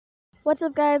What's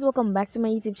up, guys? Welcome back to my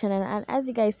YouTube channel, and as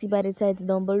you guys see by the title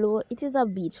down below, it is a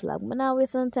beach vlog. But now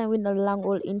waste some time with the long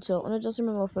old intro. And just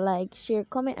remember to like, share,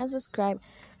 comment and subscribe,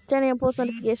 turn on your post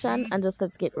notification, and just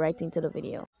let's get right into the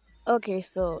video. Okay,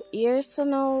 so here, so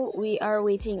now we are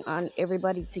waiting on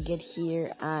everybody to get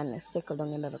here and settle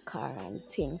down into the car and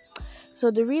thing.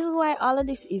 So the reason why all of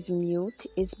this is mute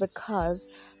is because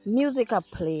music are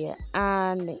play,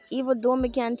 and even though we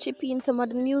can chip in some of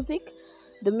the music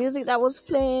that was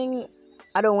playing,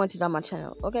 I don't want it on my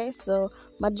channel. Okay, so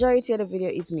majority of the video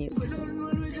is mute.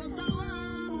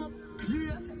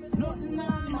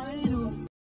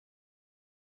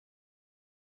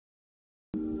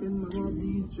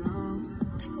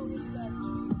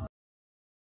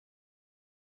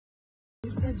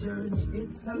 It's a journey,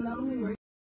 it's a long way,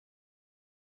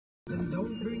 and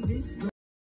don't bring this.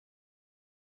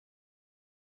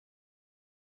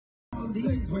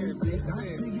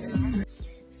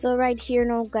 So right here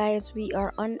now, guys, we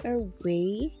are on our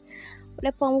way.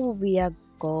 Where we are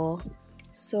go.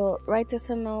 So right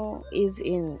so now is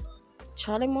in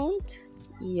Charlemont.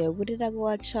 Yeah, we did I go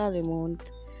at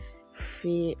Charlemont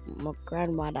for my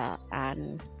grandmother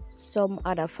and some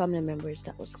other family members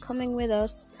that was coming with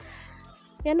us.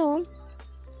 You know,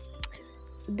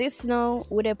 this now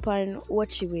with upon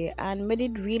Ochi way, and me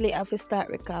did really have to start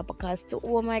record because to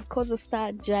all my cousins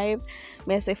start jive,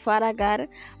 me say Father God,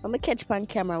 but me catch pan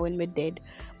camera when me dead.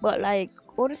 But like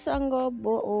all the song go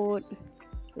but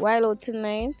while out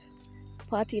tonight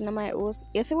party in my house.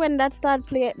 You see when that start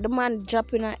play, the man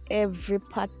dropping at every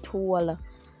patrol.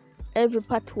 Every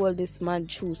patrol this man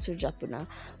choose to drop in.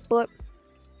 But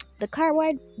the car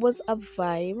ride was a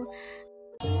vibe.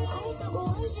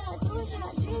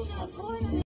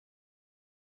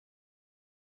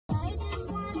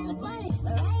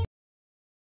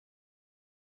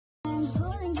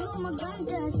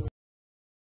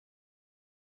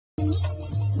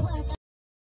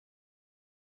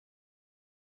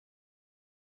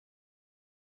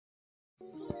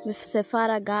 With say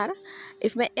Father God,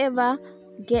 if me ever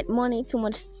get money too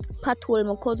much patrol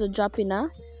my cause to drop in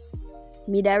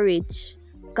me da rich.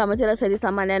 Come tell us this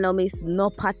a man I no miss no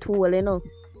patrol, you know.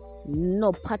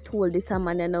 No patrol this a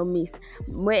man I no miss.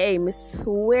 Me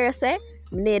swear say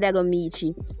me neither go meet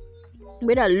you.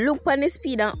 Me da look on the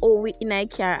speed and oh we in a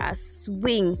car a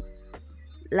swing.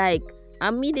 Like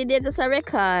and me the just a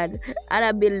record and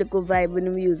I build little vibe with the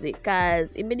music.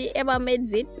 Cause if me ever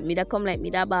made it, me da come like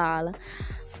me da ball.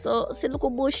 So see look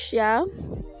bush, yeah.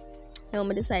 Now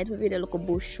I decide to video look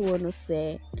bush show no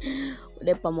say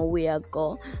the on my way I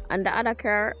go. And the other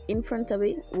car in front of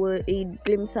it where a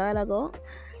glimpse a while ago.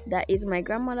 That is my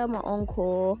grandmother, my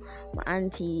uncle, my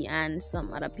auntie, and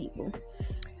some other people.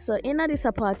 So in this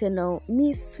apartment now,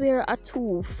 me swear a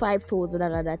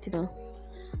 $5,000 that you know.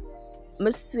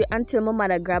 Me swear until my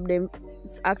mother grab them,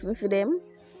 ask me for them.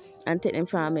 And take them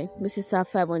from me. My sister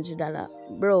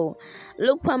 $500. Bro,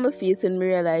 look on my face when me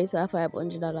realize I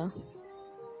 $500.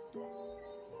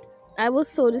 I was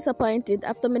so disappointed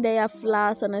after me day of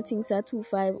floss and I think so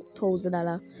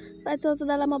 $5,000.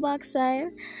 $5,000 my backside.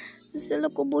 Just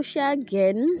look at bush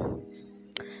again.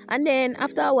 And then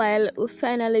after a while we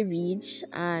finally reach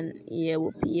and yeah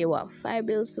we pay what 5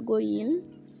 bills to go in.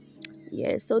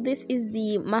 Yeah, so this is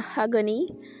the Mahogany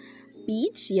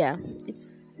beach. Yeah,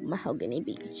 it's Mahogany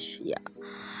beach. Yeah,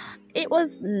 it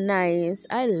was nice.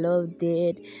 I loved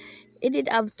it. It did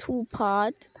have 2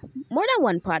 parts, more than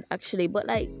 1 part actually, but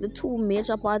like the 2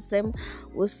 major parts them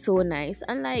was so nice.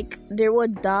 And like there were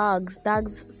dogs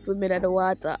swimming in the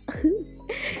water.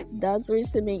 Dogs were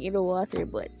swimming in the water,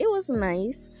 but it was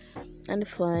nice and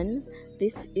fun.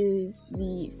 This is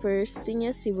the first thing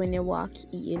you see when you walk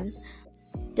in.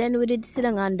 Then we did sit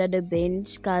under the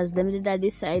bench because them did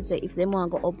decide so if they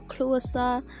want to go up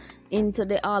closer into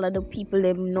the all of the people,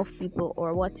 them enough people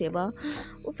or whatever.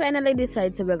 We finally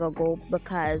decided to go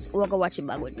because we're gonna watch it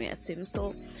back with me I swim.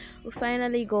 So we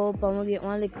finally go up and we get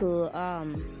one little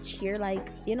chair, like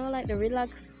you know, like the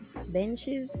relax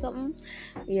benches something.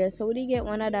 Yeah, so we did get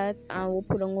one of that and we'll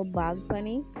put on a bag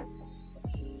funny.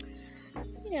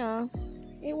 Yeah,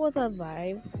 it was a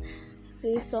vibe.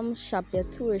 See some shop, your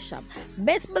tour shop.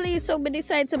 Best believe so we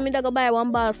decide to me to go buy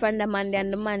one ball from the man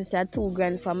and the man said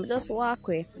 $2,000 from just walk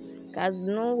away. Cause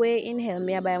no way in hell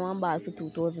me I buy one ball for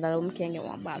 $2,000. We can't get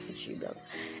one ball for $3.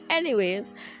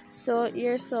 Anyways, so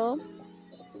here so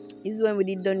is when we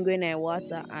did done going in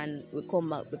water and we come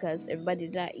back because everybody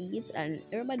did eat and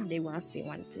everybody they want to stay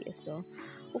one place. So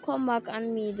we come back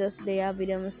and me just there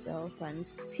video myself and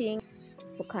think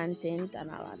for content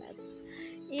and all of that.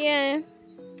 Yeah.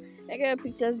 I get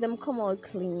pictures them come out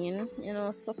clean, you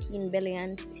know, sucking belly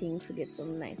and thing to get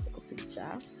some nice little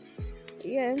picture.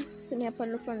 Yeah, see me up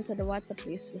on the front of the water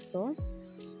place this so.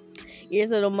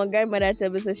 Here's what my grandmother tell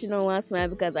me so she don't want to smile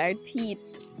because her teeth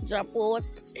drop out.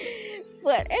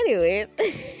 But anyways,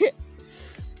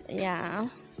 yeah,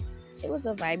 it was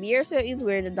a vibe. Here so is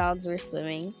where the dogs were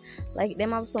swimming. Like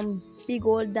them have some big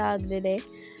old dog today.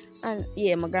 And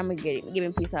yeah, my grandma give me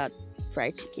a piece of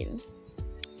fried chicken.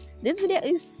 This video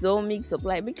is so mixed up.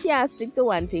 Like we can't stick to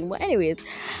one thing. But anyways,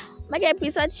 I get a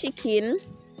piece of chicken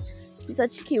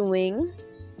wing.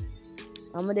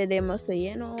 I'm gonna say,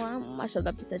 you know, mash up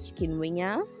that piece of chicken wing,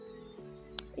 yeah.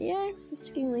 Yeah,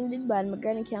 chicken wing did bad. My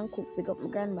granny can't cook. Pick up my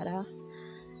grandmother.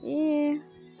 Yeah,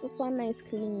 cook one nice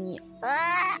clean meat.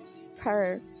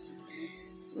 Purr.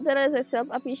 But as a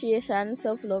self-appreciation,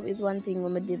 self-love is one thing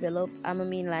when we develop. I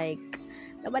mean, like,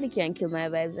 nobody can kill my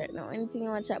vibes right now. Anything you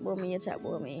want to chat about me, you chat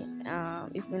about me.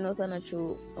 If me know it's not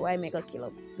true, why make a kill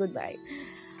up? Goodbye.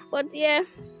 But yeah,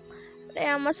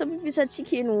 I mash up a piece of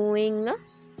chicken wing.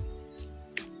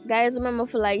 Guys, remember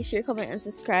to like, share, comment, and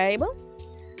subscribe.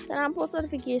 Turn on post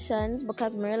notifications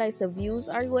because I realize the views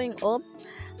are going up.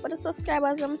 But the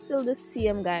subscribers, I'm still the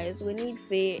same, guys. We need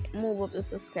to move up the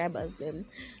subscribers. Them.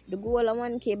 The goal of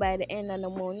 1K by the end of the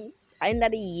month, end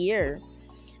of the year.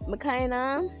 But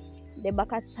kinda, they're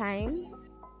back at time.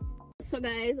 So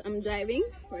guys, I'm driving.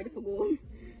 Ready for go.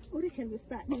 Oh, they can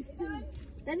start this.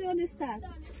 That's how they start.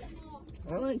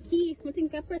 Huh? Oh, key. I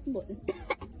think I press the button.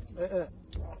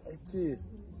 Key.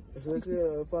 It's like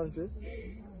a fancy.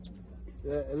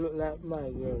 Yeah, it look like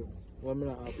mine, girl. 1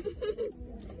 minute up.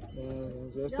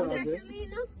 Just start there.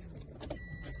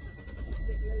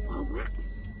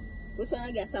 Which one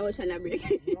I guess? Which one I break?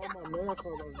 No, man, I'm not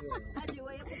coming here.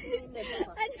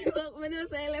 I just when you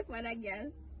say left one, I guess.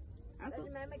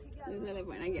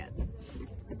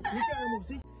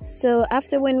 So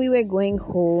after when we were going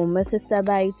home, my sister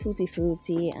buy tutti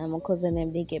frutti and my cousin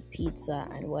them they get pizza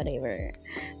and whatever.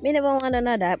 Me never want to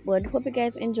know that, but hope you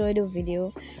guys enjoyed the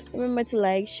video. Remember to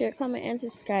like, share, comment, and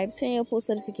subscribe. Turn your post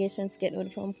notifications to get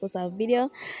notified when I post our video.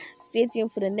 Stay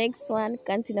tuned for the next one.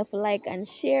 Continue to like and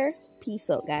share. Peace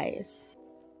out, guys.